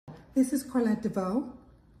This is Colette DeVoe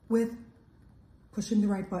with Pushing the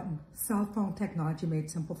Right Button, Cell Phone Technology Made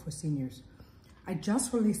Simple for Seniors. I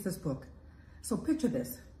just released this book. So picture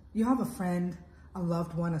this. You have a friend, a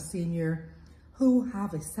loved one, a senior who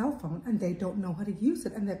have a cell phone and they don't know how to use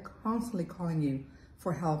it, and they're constantly calling you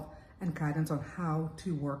for help and guidance on how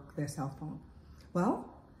to work their cell phone. Well,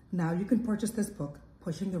 now you can purchase this book,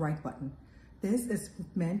 Pushing the Right Button. This is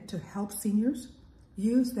meant to help seniors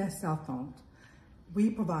use their cell phones. We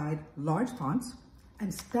provide large fonts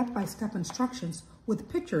and step-by-step instructions with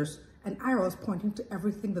pictures and arrows pointing to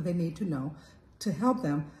everything that they need to know to help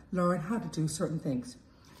them learn how to do certain things.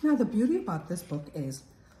 Now, the beauty about this book is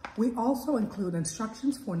we also include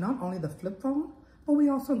instructions for not only the flip phone, but we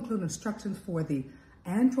also include instructions for the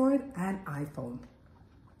Android and iPhone.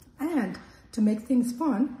 And to make things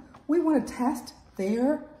fun, we want to test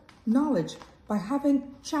their knowledge by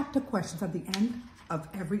having chapter questions at the end of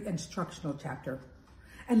every instructional chapter.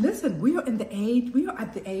 And listen, we are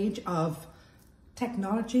at the age of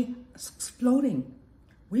technology exploding.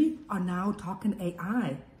 We are now talking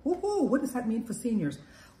AI. Woohoo, what does that mean for seniors?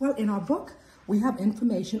 Well, in our book, we have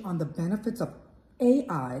information on the benefits of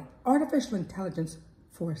AI, artificial intelligence,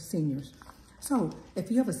 for seniors. So if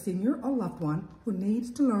you have a senior or loved one who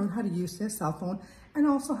needs to learn how to use their cell phone and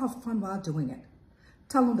also have fun while doing it,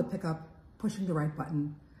 tell them to pick up Pushing the Right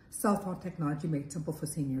Button, Cell Phone Technology Made Simple for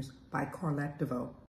Seniors by Colette DeVoe.